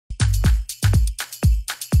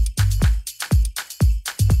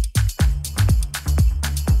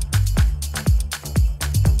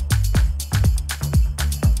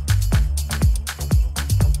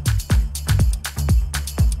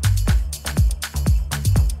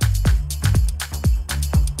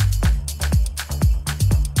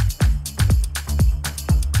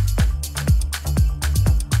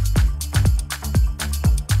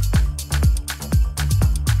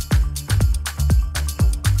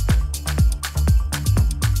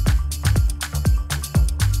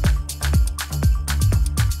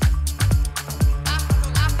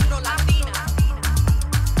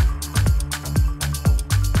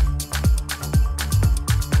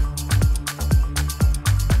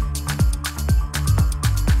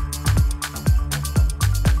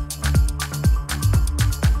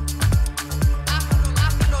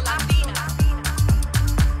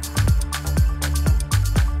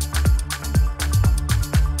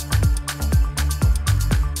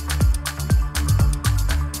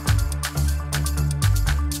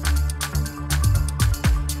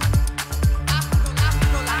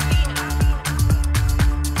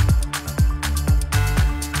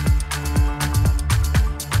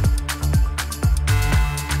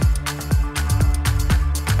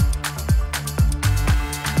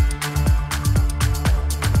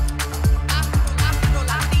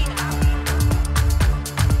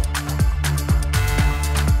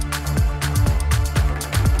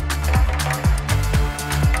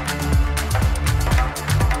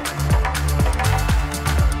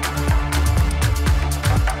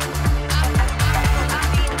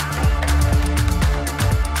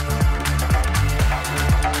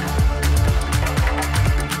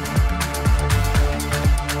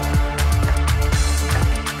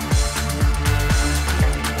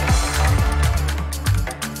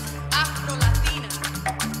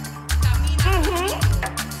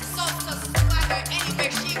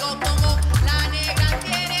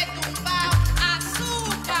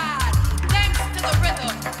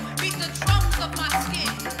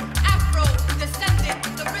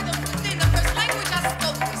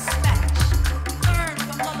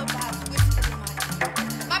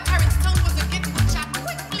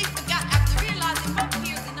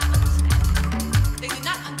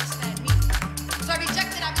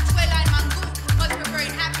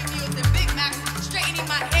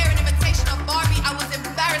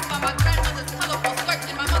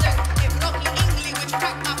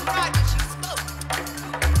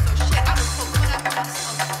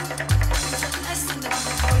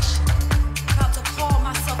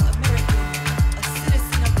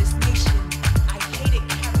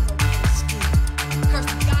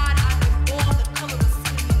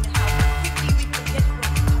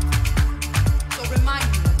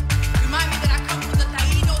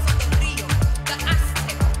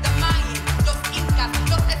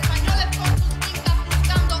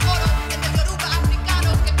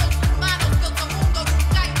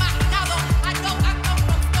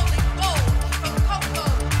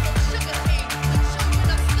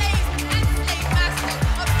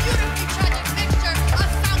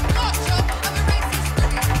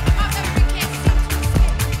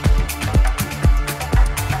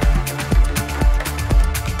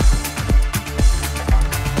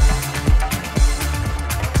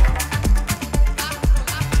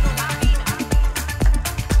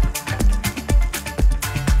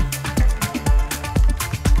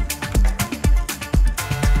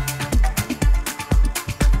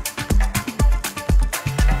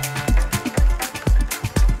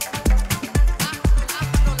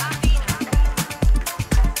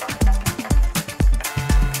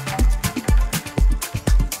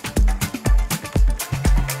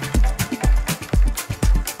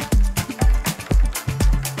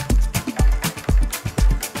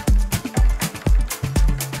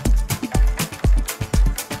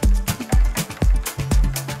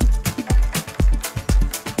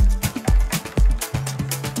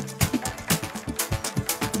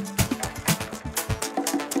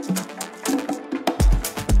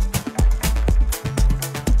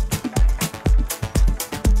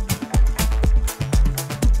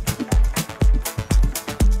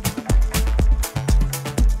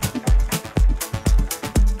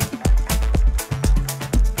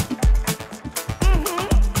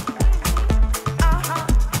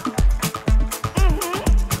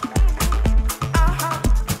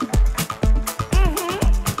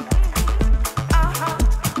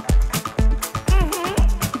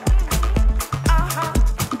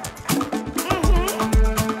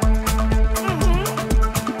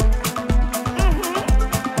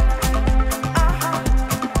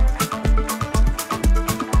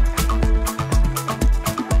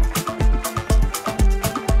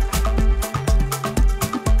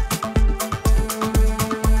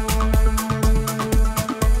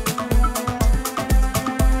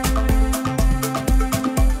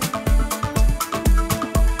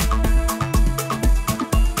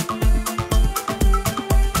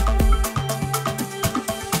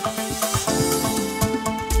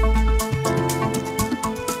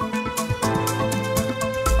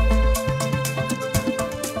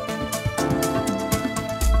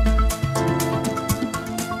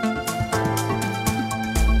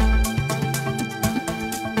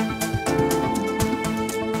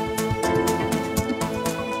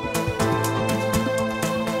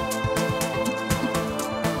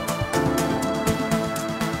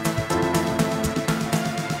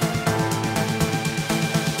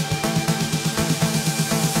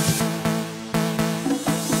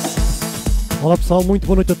Olá pessoal, muito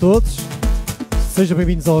boa noite a todos. Sejam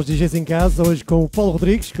bem-vindos aos DJs em Casa, hoje com o Paulo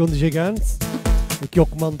Rodrigues, que é um DJ Gantz, aqui ao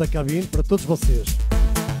comando da cabine, para todos vocês.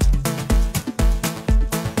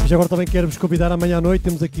 E já agora também quero-vos convidar, amanhã à noite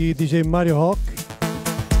temos aqui DJ Mário Rock,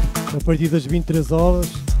 a partir das 23 horas,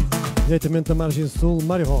 diretamente da margem sul,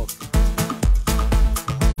 Mário Rock.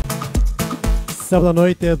 Sábado à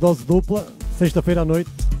noite é dose dupla, sexta-feira à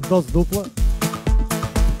noite, dose dupla,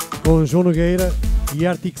 com João Nogueira e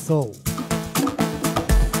Arctic Soul.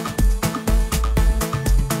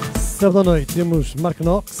 Sábado à noite temos Mark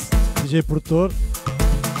Knox, DJ produtor.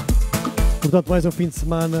 Portanto, mais um fim de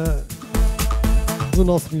semana do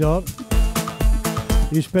nosso melhor.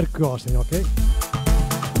 E espero que gostem, ok?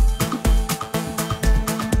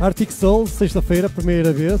 Arctic Soul, sexta-feira,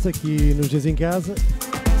 primeira vez aqui nos Dias em Casa.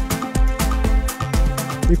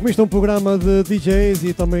 E como isto é um programa de DJs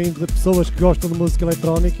e também de pessoas que gostam de música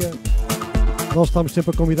eletrónica, nós estamos sempre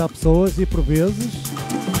a convidar pessoas e por vezes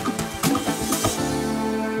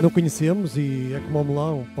não conhecemos e é como o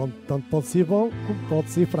melão, tanto pode ser bom como pode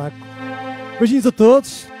ser fraco. Beijinhos a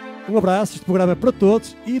todos, um abraço, este programa é para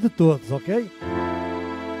todos e de todos, ok?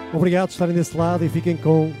 Obrigado por estarem desse lado e fiquem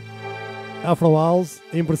com Afro House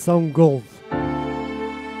em versão Gold.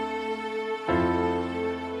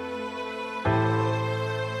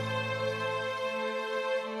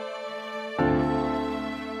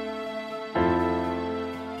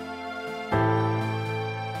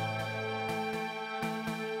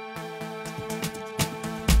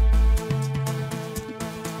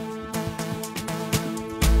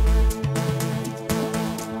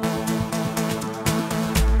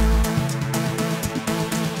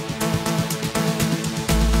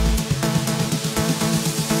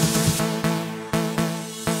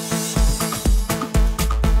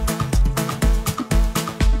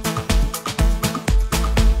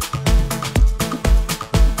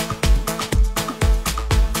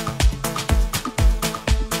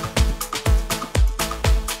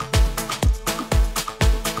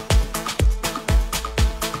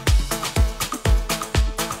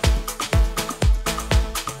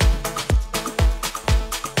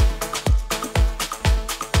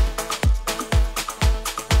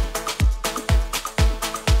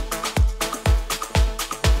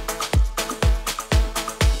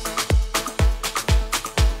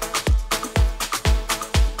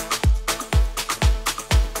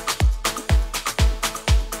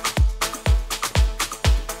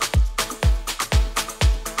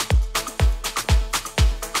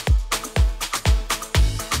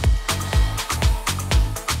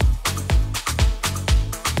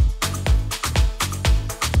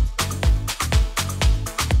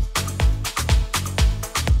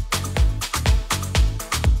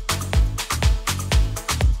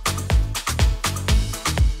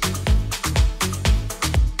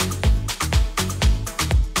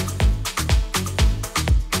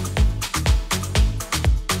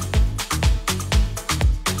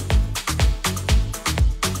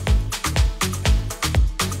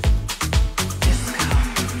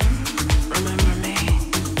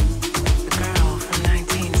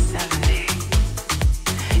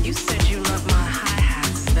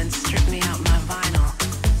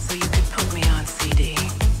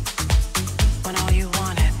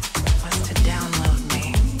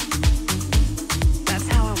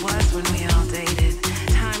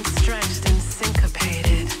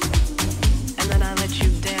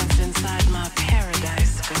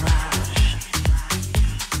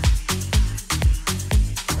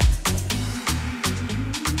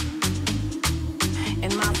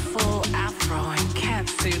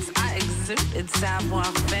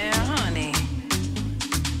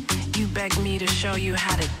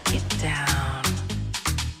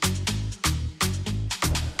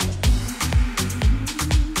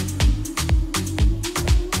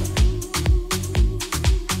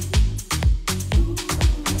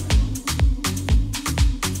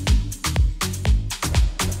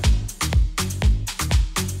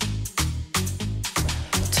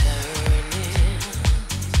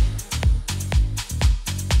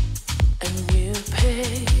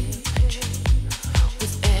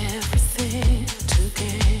 With everything to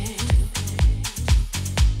gain.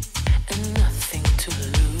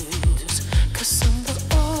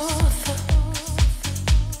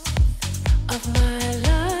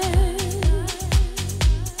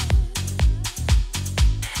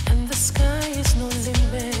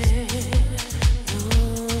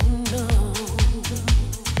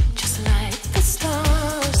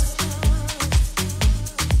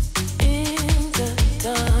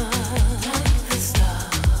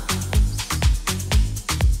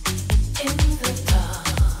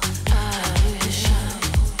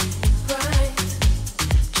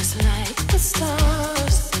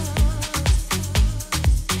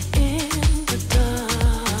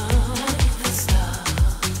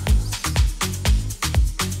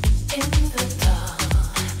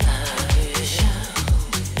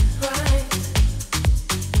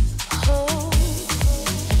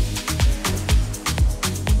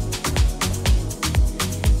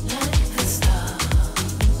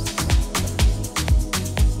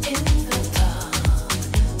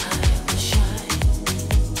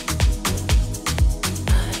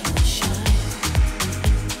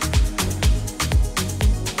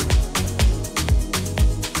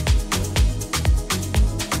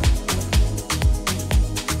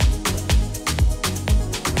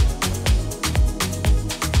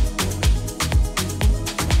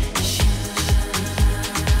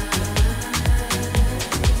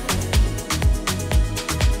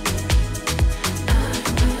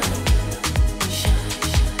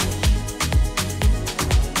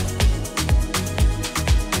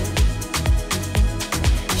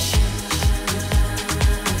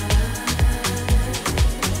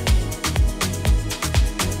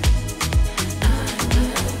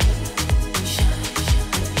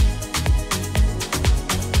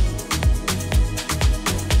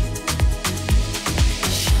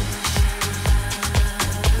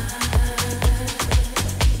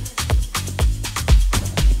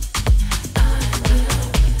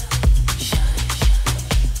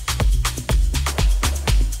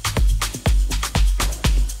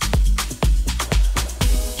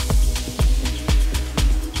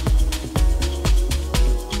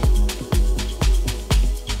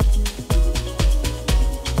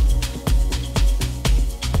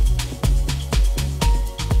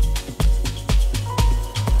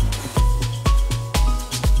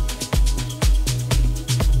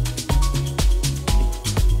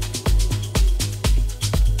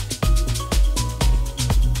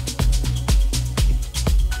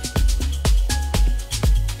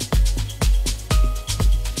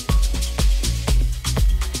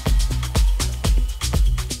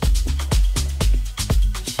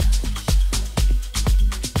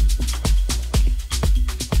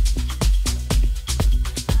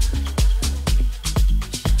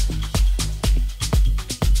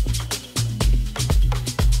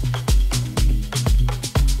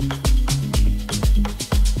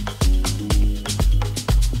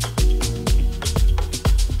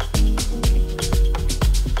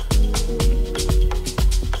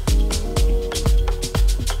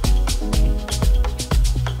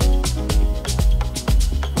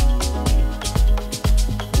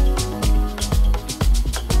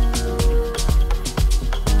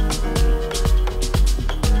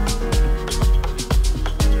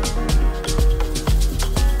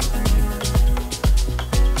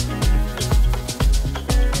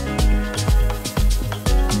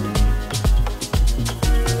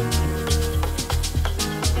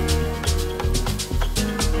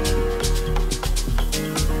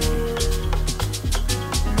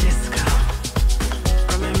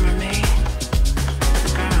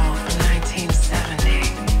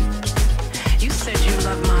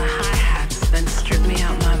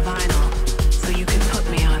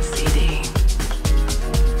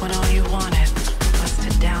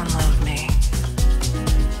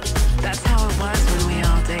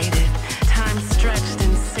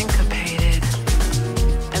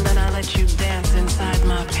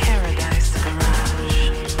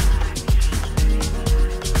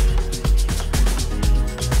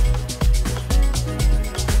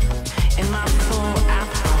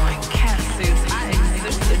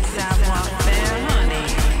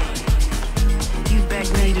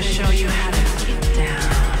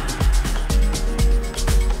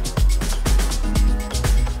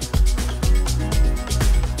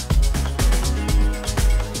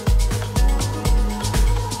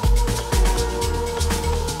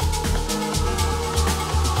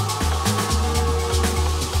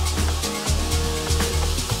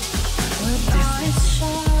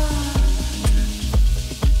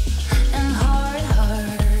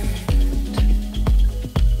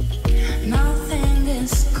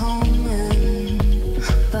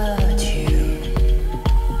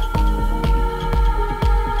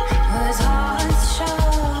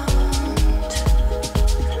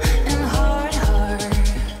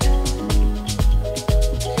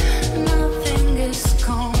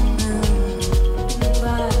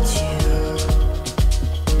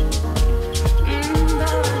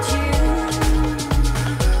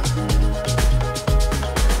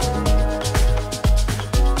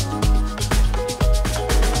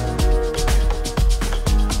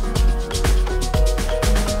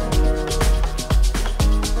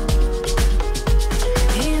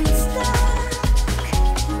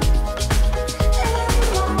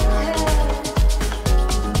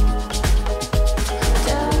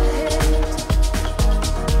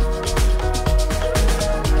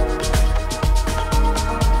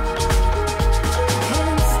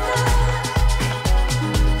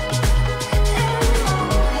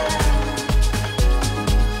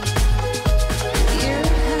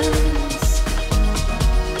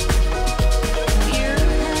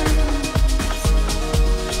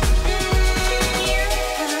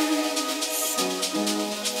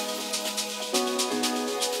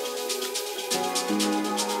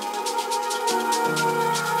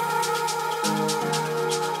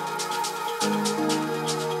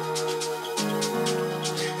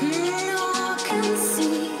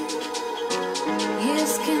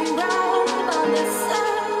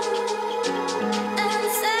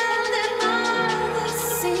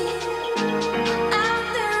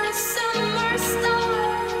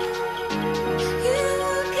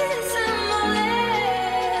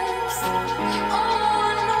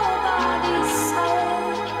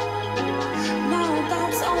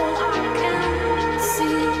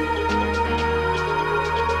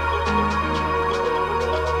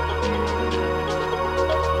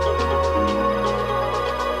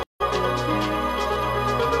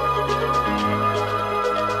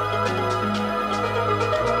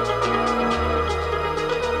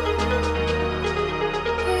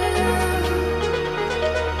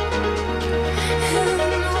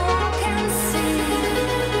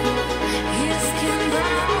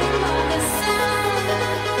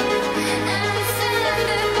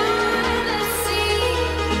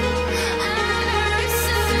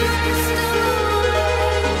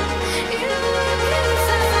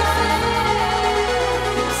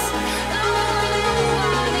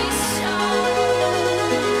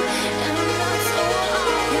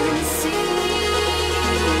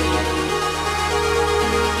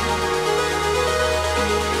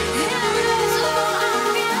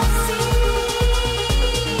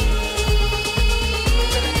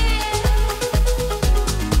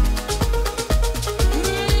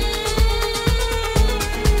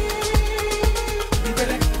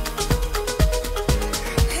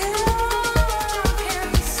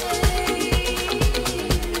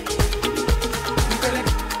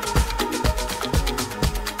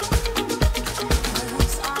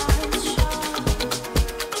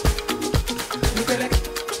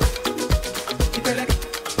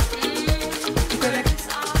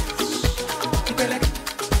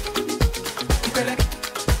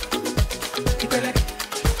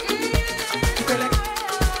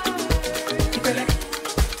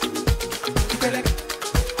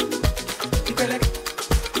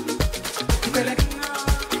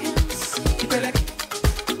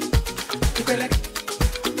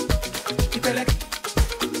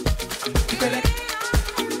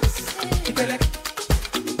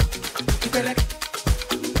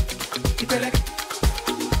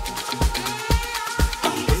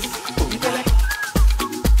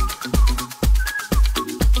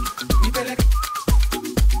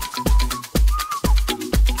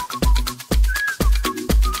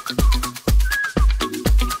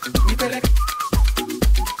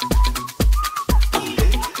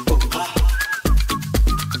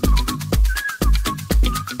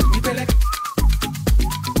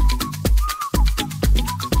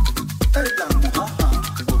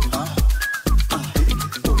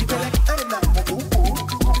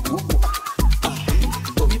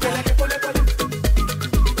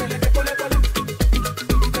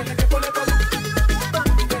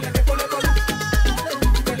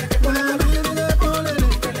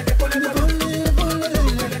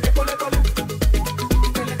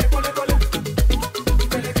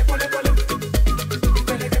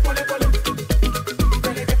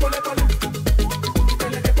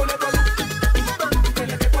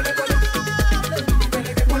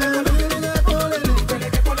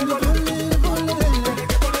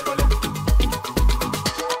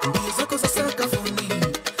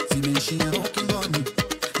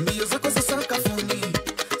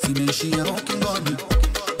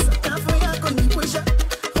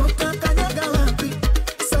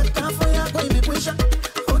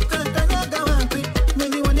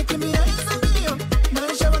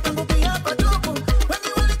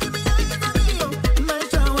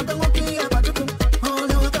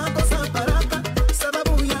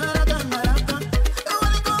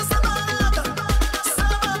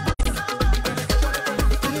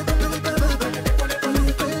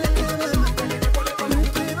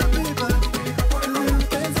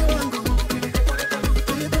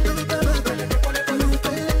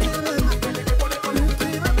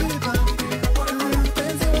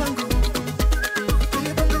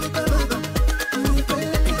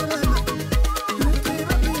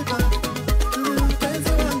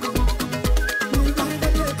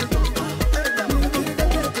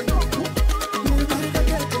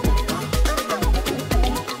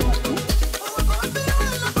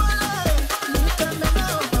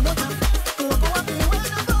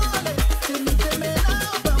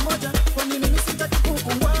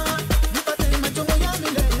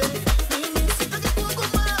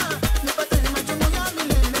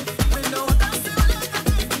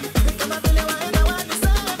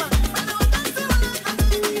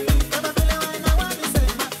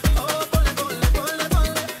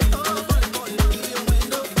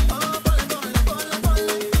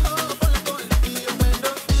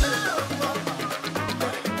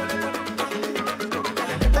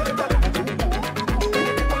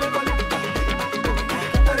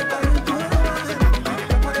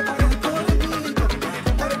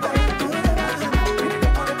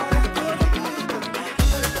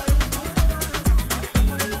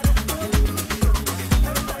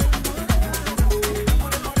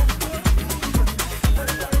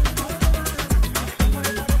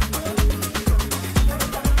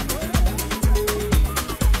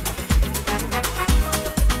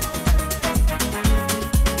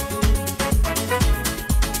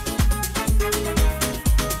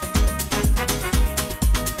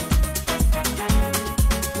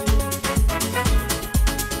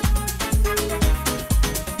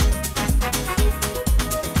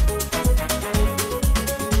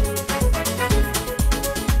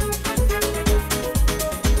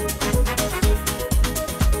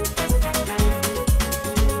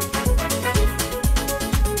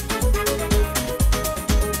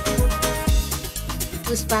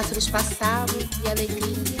 Os pássaros passavam e a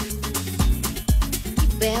alegria,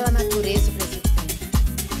 que bela natureza brasileira.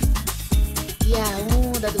 E a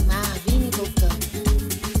onda do mar vinha e voltando.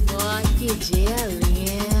 Oh, que dia lindo!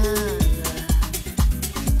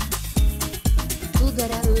 Tudo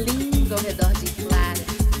era lindo ao redor de Clara,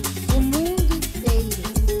 o mundo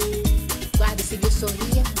inteiro. Guarda seguiu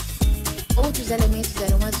sorria, outros elementos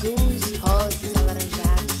eram azuis, rosas,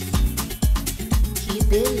 alaranjados. Que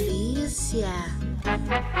delícia!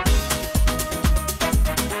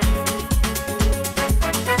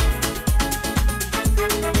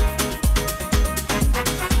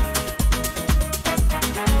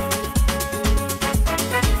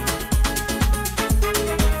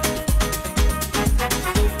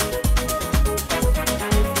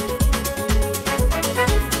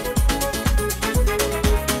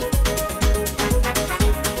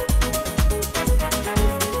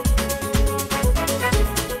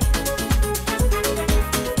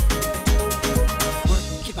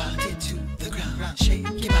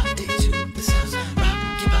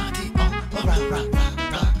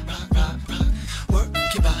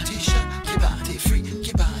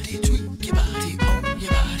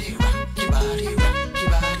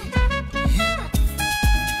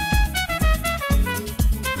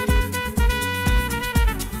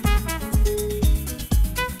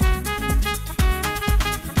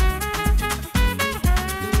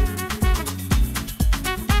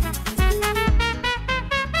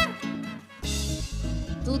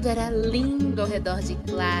 Tudo era lindo ao redor de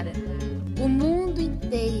Clara, o mundo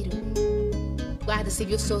inteiro. Guarda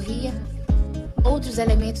Civil sorria. Outros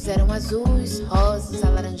elementos eram azuis, rosas,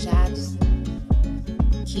 alaranjados.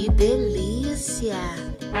 Que delícia!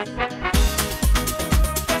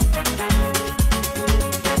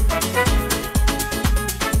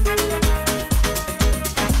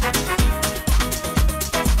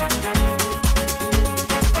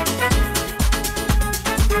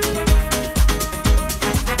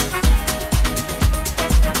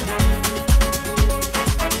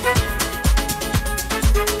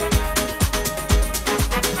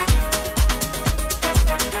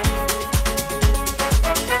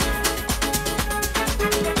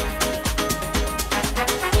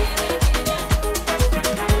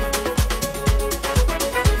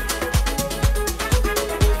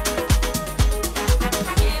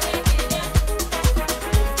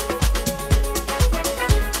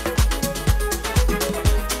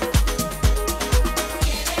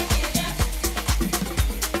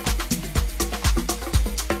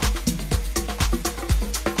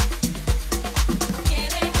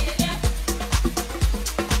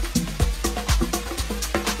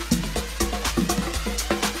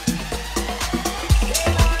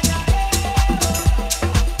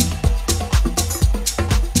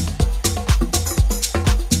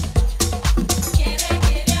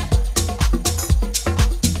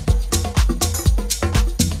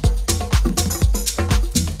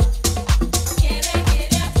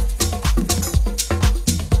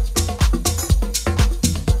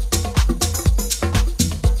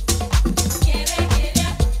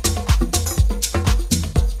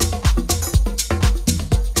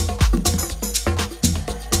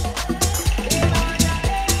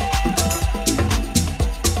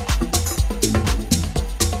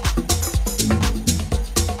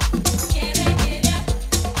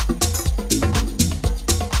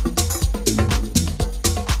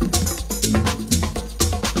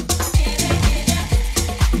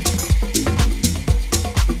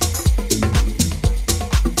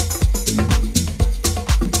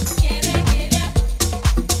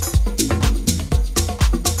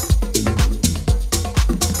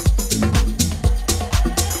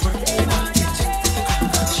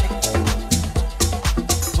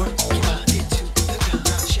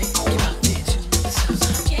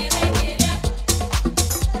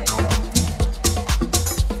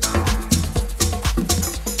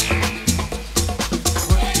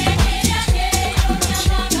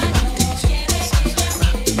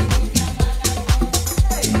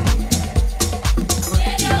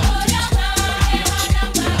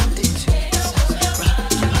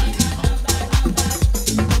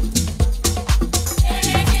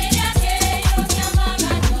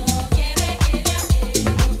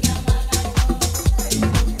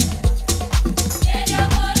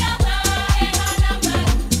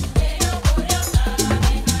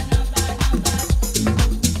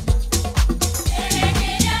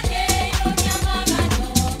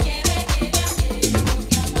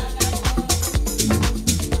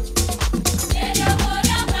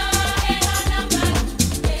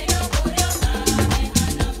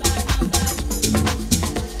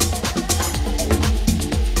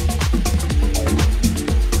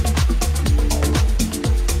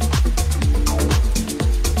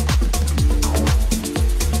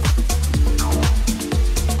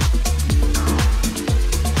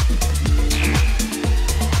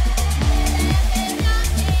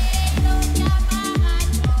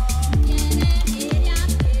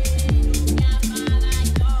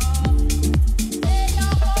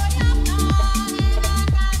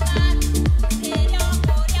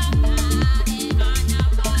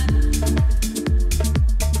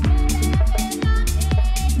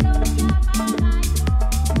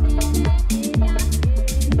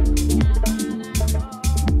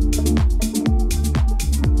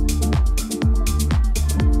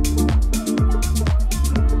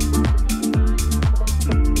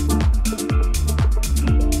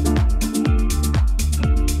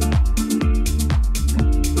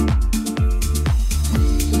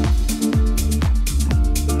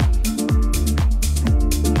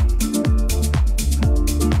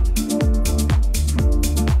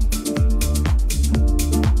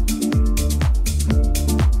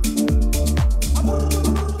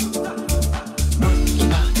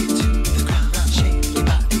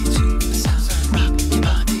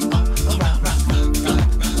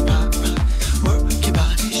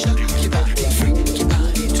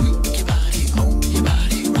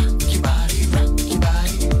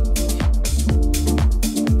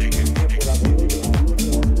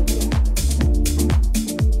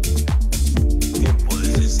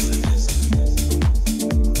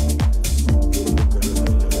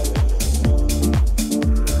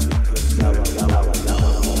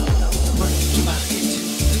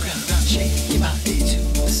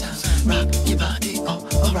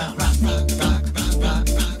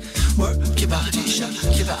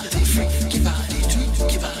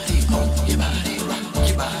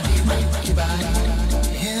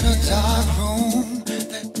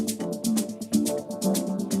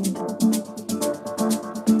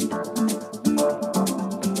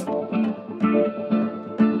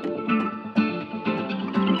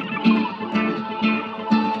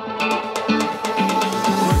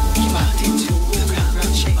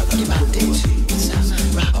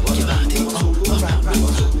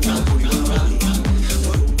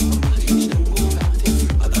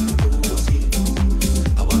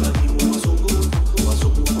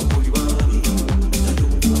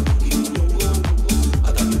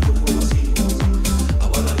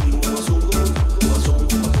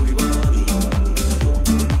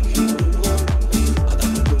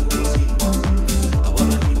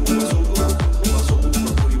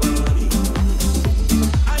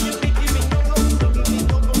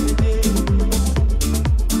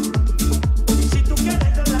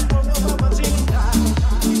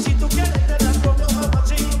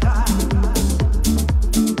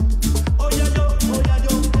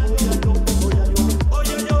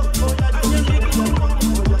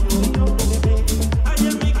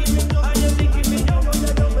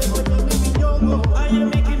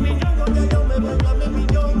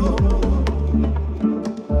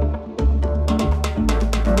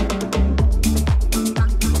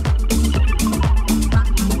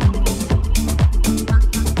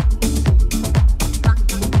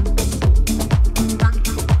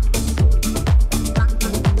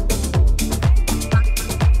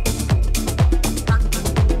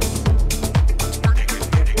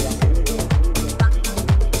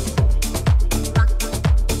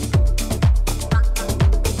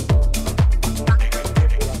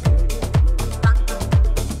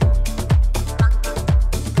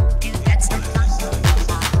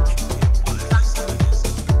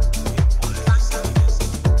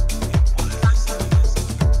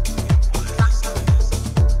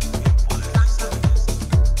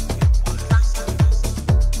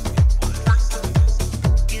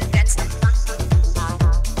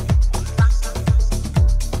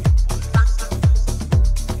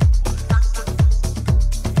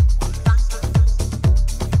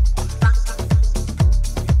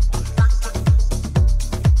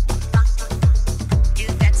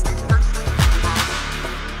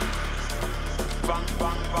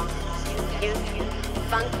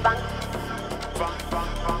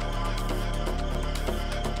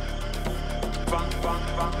 You funk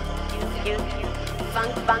funk.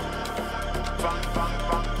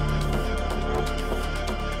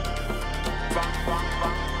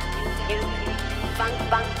 You funk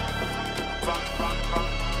funk.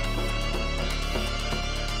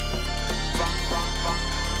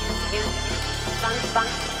 You funk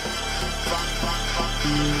funk.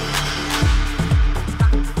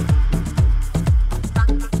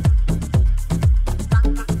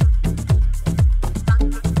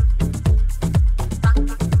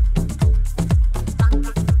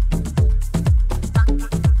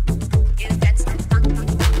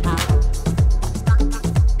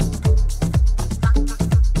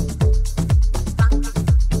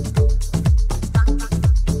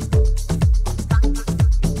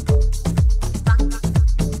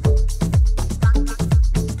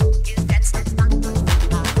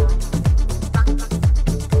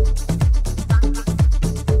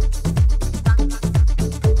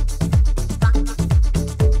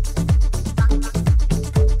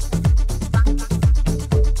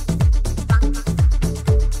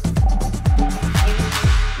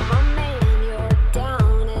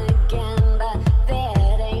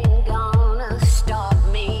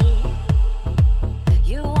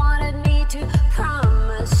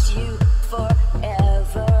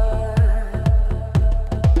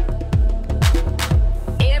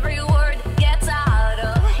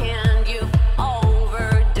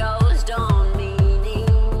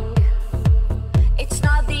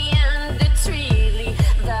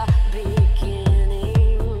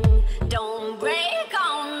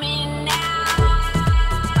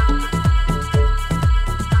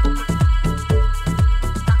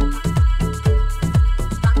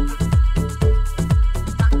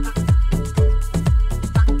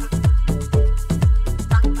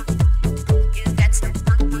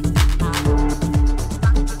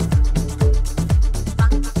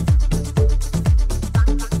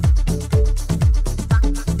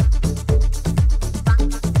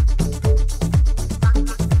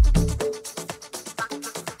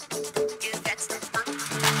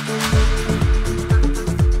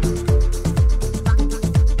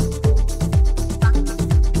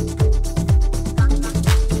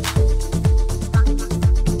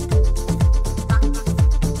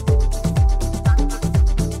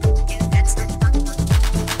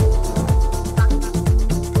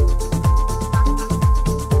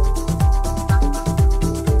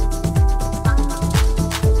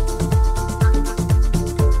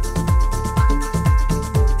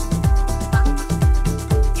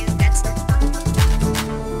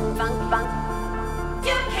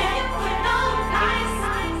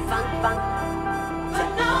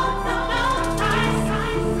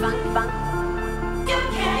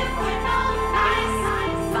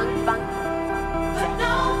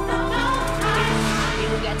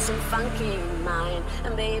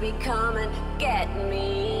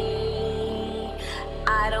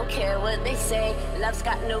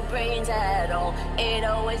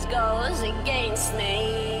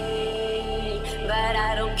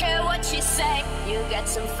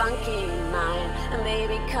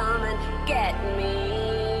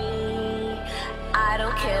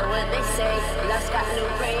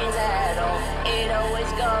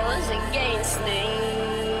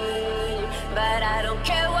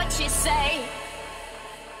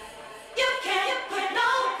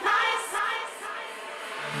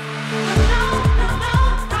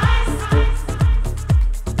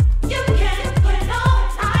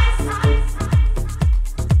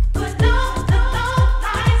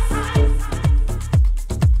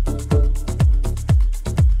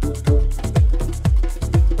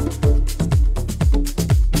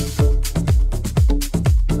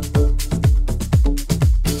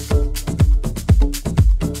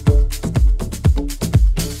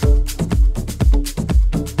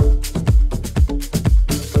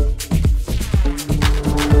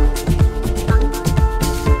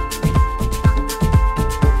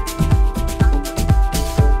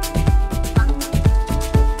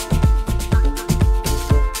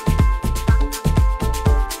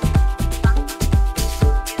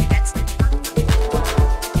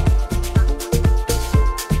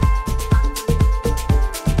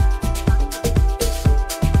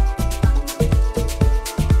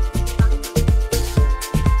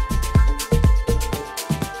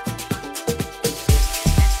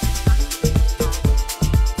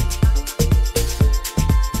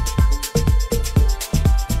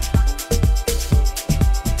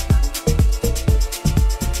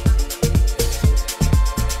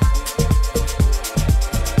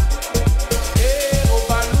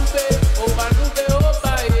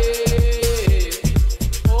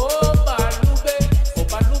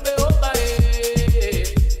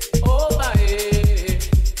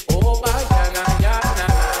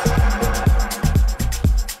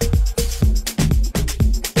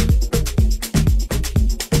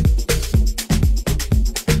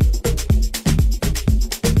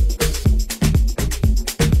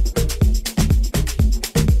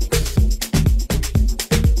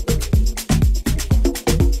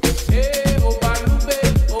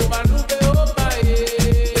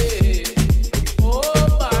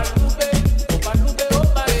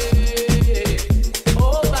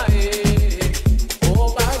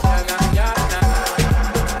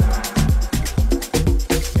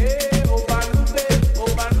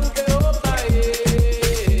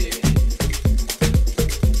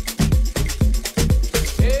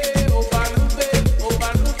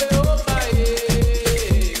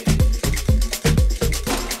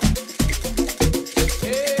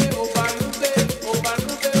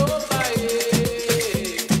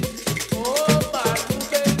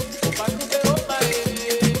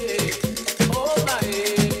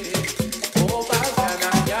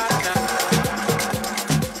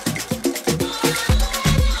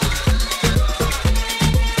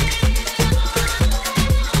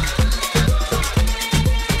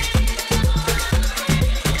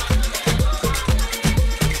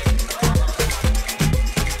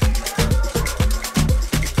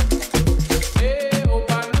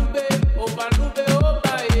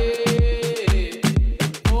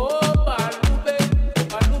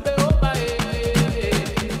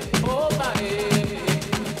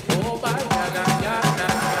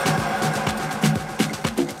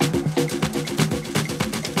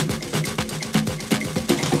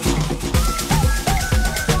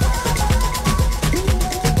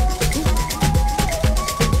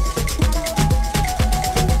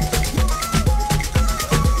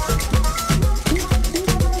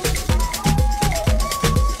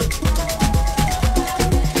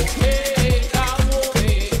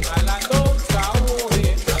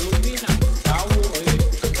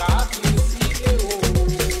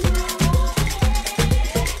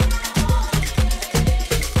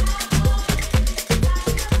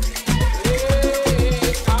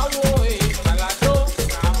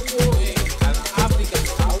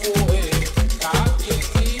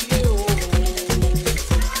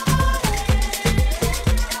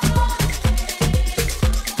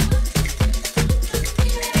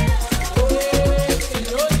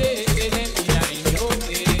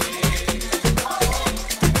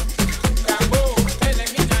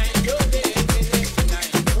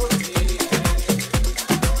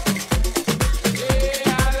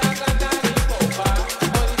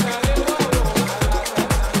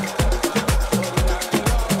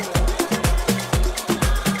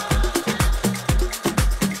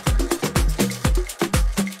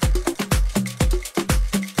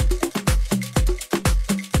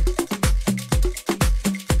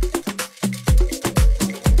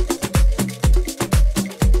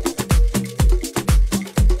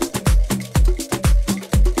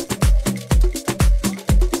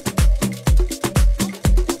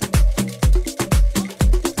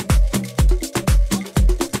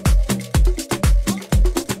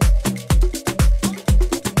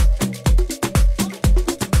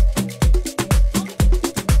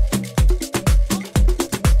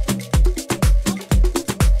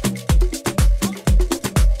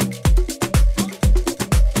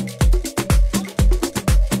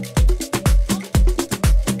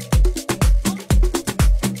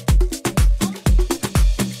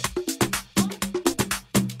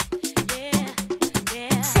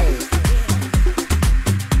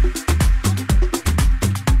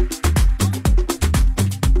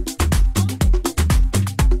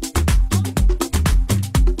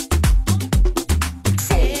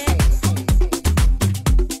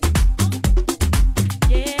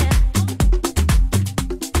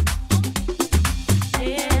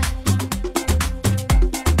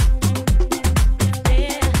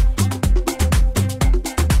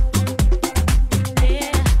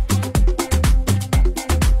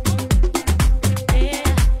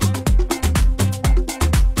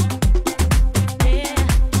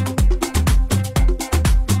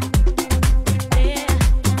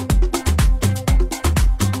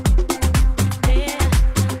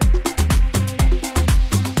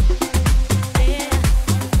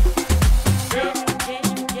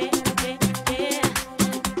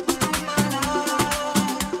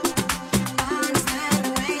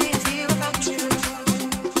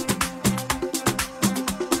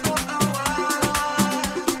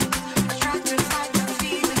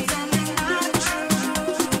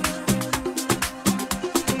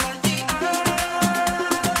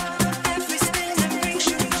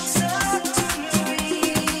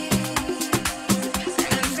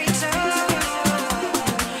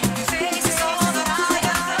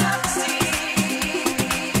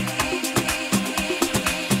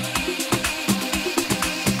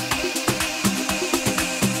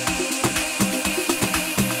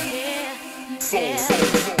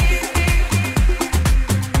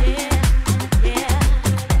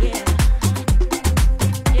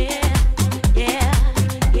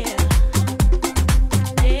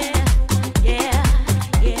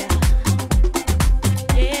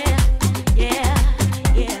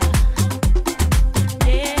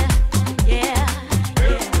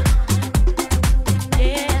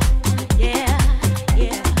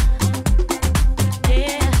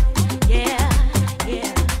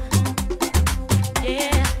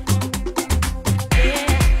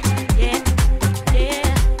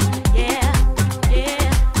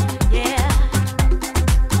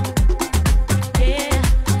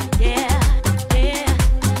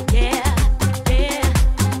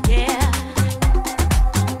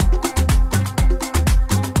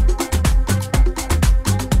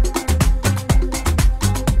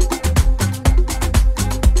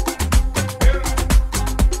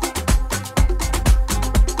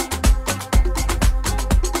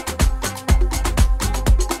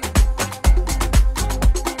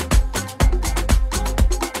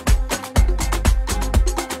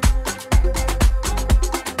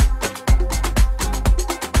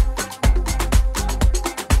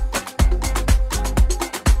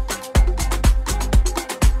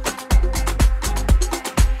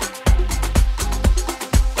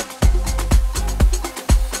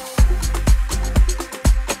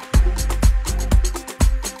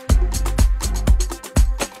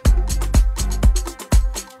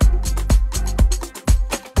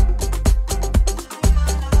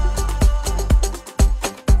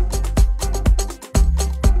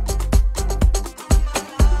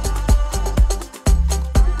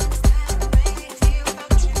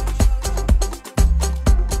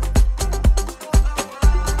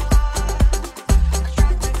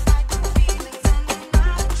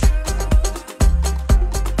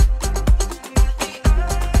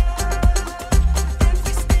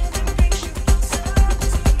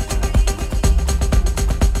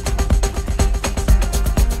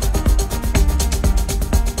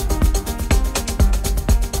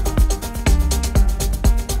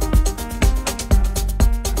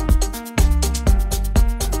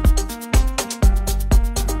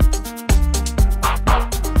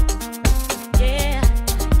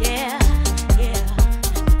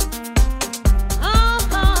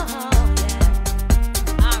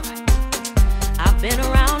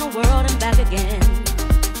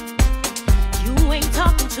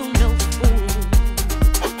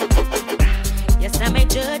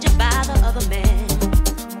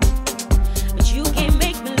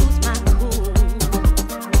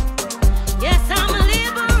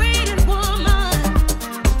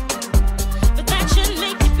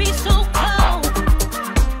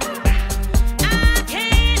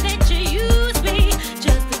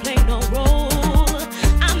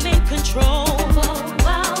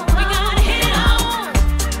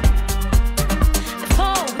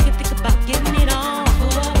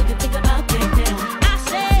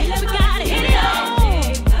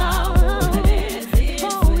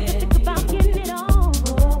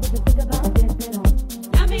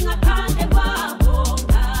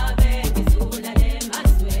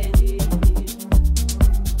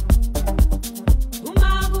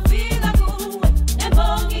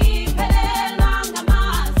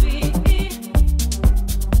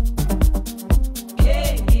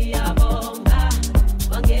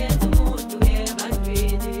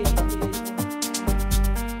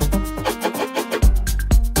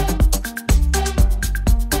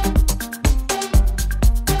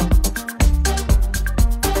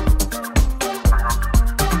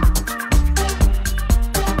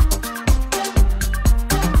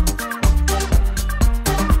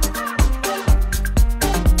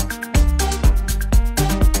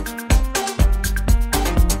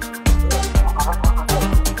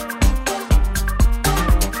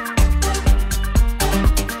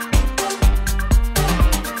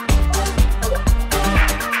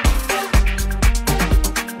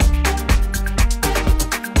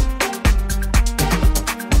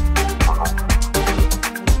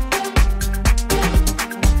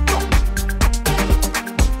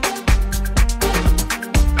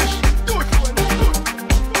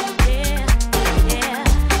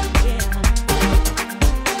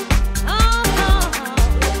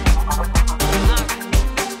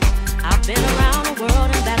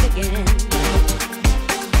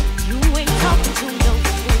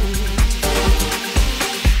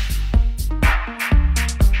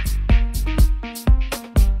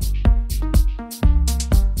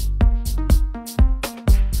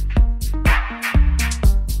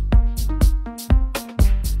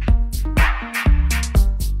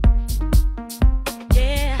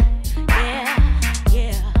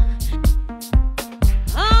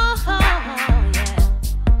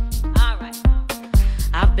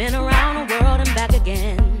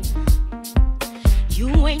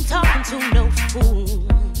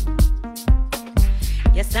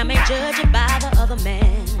 judging by the other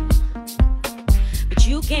man. But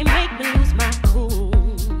you can't make me lose my cool.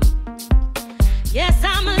 Yes,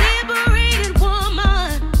 I'm a liberated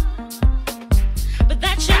woman, but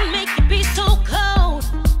that shouldn't make you be so cold.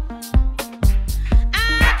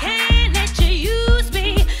 I can't let you use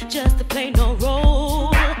me just to play no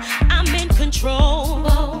role. I'm in control.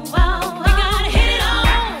 Whoa, whoa, we gotta hit it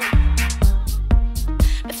on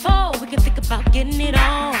before we can think about getting it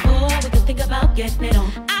on. Before we can think about getting it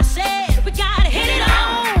on. I said we gotta hit it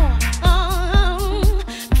on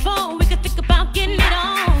before we can think about getting it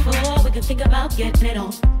on. Before we can think about getting it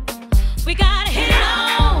on. We gotta hit it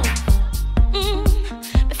on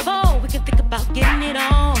before we can think about getting it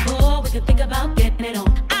on. Before we can think about getting it on.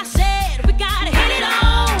 I said we gotta hit it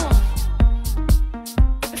on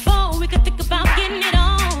before we can think about getting it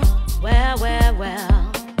on. Well, well,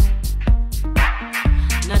 well.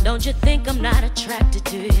 Now don't you think I'm not attracted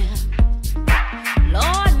to you?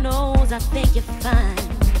 Lord knows I think you're fine,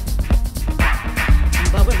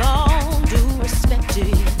 but with all due respect to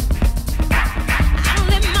you, I don't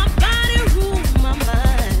let my body rule my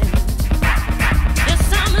mind. Yes,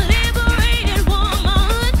 I'm a liberated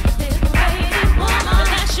woman, but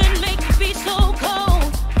that shouldn't make you be so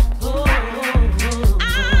cold. I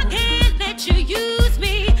can't let you use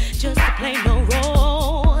me just to play no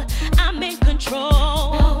role. I'm in control.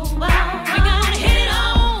 We gotta hit it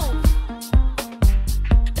on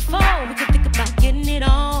before we can think about getting it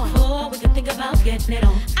on. Before we can think about getting it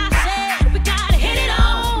on. I said we gotta hit it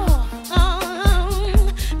on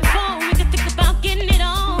before we can think about getting it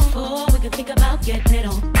on. Before we can think about getting it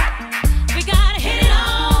on. We gotta hit it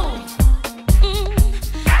on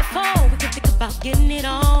before we can think about getting it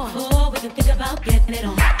on. Before we can think about getting it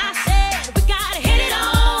on. I said we gotta hit it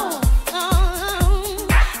on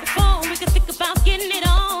before we can think about getting it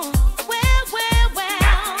on. Well, well, well.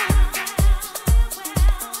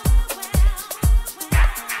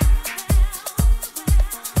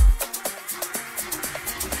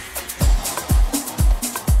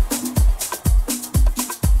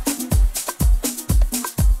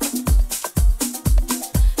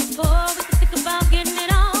 Before we can think about getting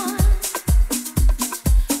it on.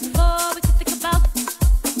 Before we can think about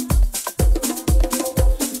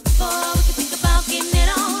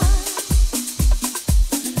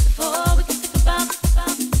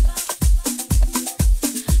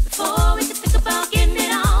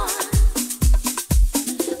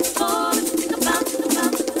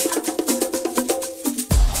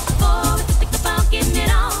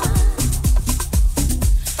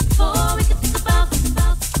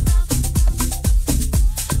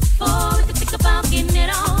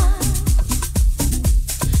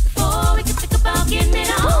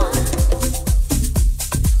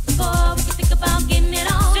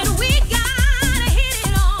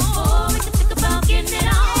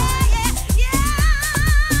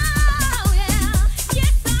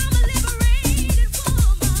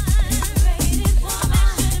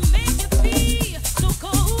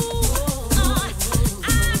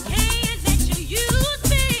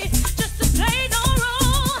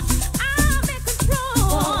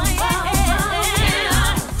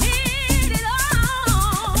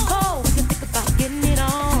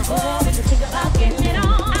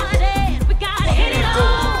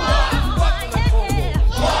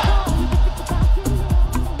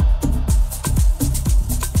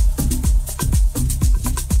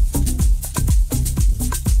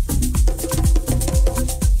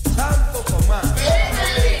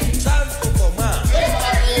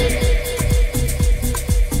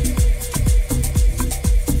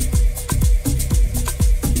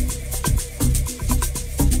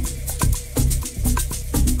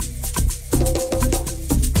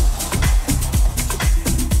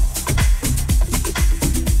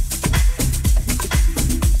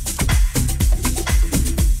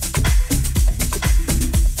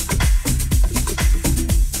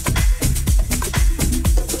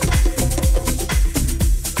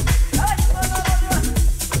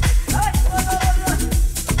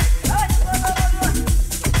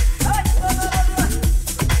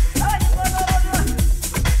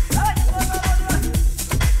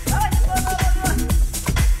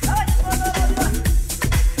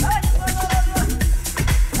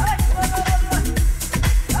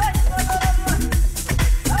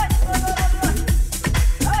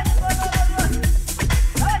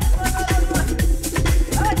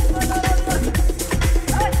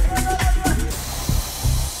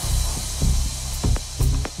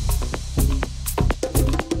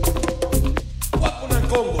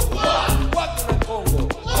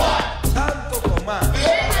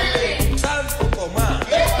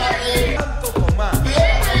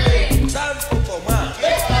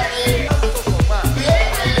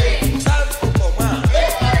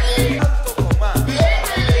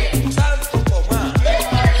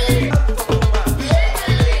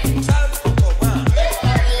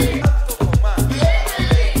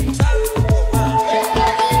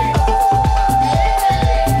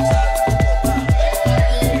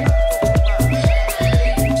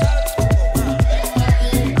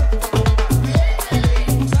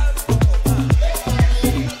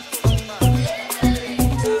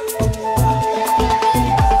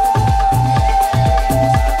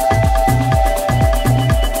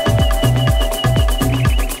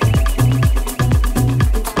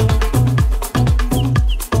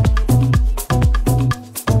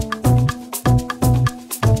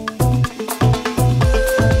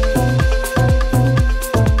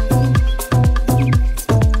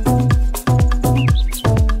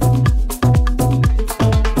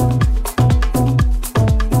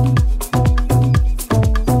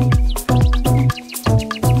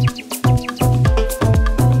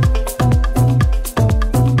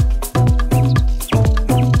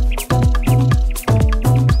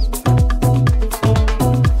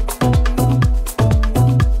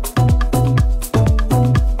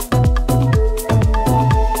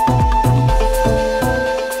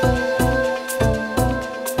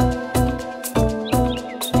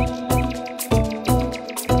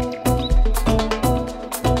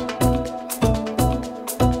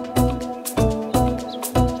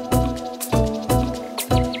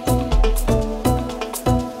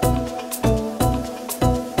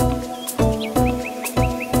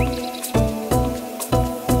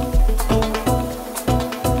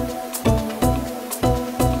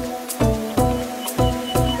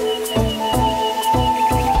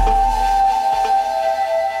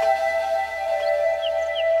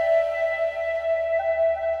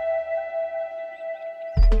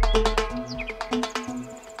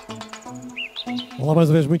Olá mais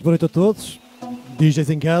uma vez, muito boa noite a todos.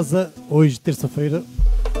 DJs em casa, hoje terça-feira.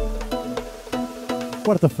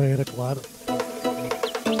 Quarta-feira, claro.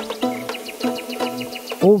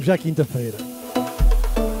 Ou já quinta-feira.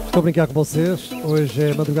 Estou a brincar com vocês. Hoje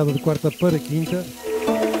é madrugada de quarta para quinta.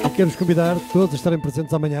 E quero-vos convidar todos a estarem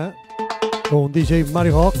presentes amanhã com o DJ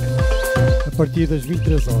Mário Rock a partir das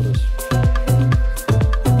 23 horas.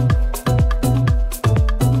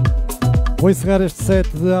 Vou encerrar este set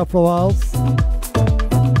de Afro House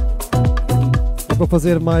para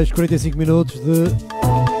fazer mais 45 minutos de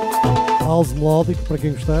house melódico para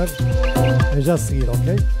quem gostar. É já a seguir,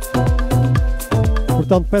 ok?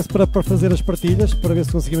 Portanto, peço para fazer as partilhas para ver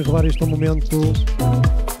se conseguimos levar isto a um momento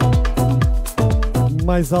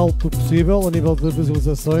mais alto possível a nível de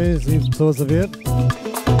visualizações e de pessoas a ver.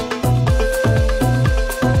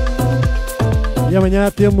 E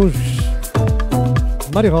amanhã temos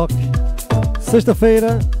Mário Rock.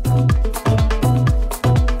 Sexta-feira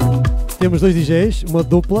temos dois DJs, uma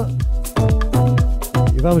dupla,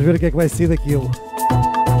 e vamos ver o que é que vai ser daquilo.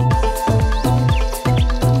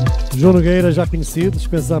 João Nogueira, já conhecido,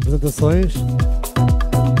 dispensa apresentações.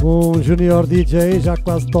 Um junior DJ, já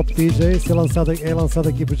quase top DJ, é lançado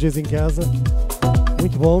aqui por DJs em Casa.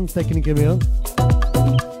 Muito bom, tecnicamente.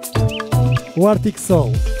 O Arctic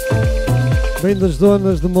Soul, vem das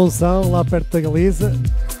zonas de Monção, lá perto da Galiza.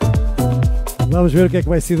 Vamos ver o que é que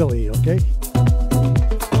vai ser dali, ok?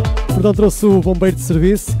 Portanto, trouxe o bombeiro de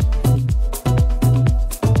serviço.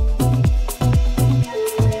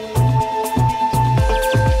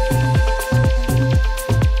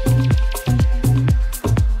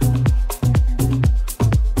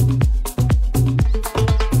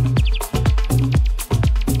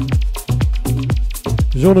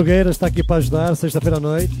 João Nogueira está aqui para ajudar, sexta-feira à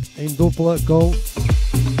noite, em dupla com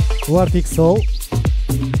o Arctic Soul.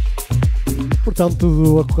 Portanto,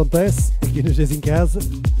 tudo o que acontece aqui nos Dias em Casa.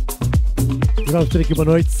 E vamos ter aqui uma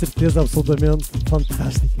noite de certeza absolutamente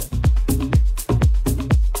fantástica.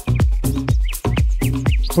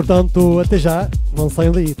 Portanto, até já, não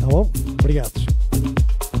saiam daí, tá bom? Obrigados.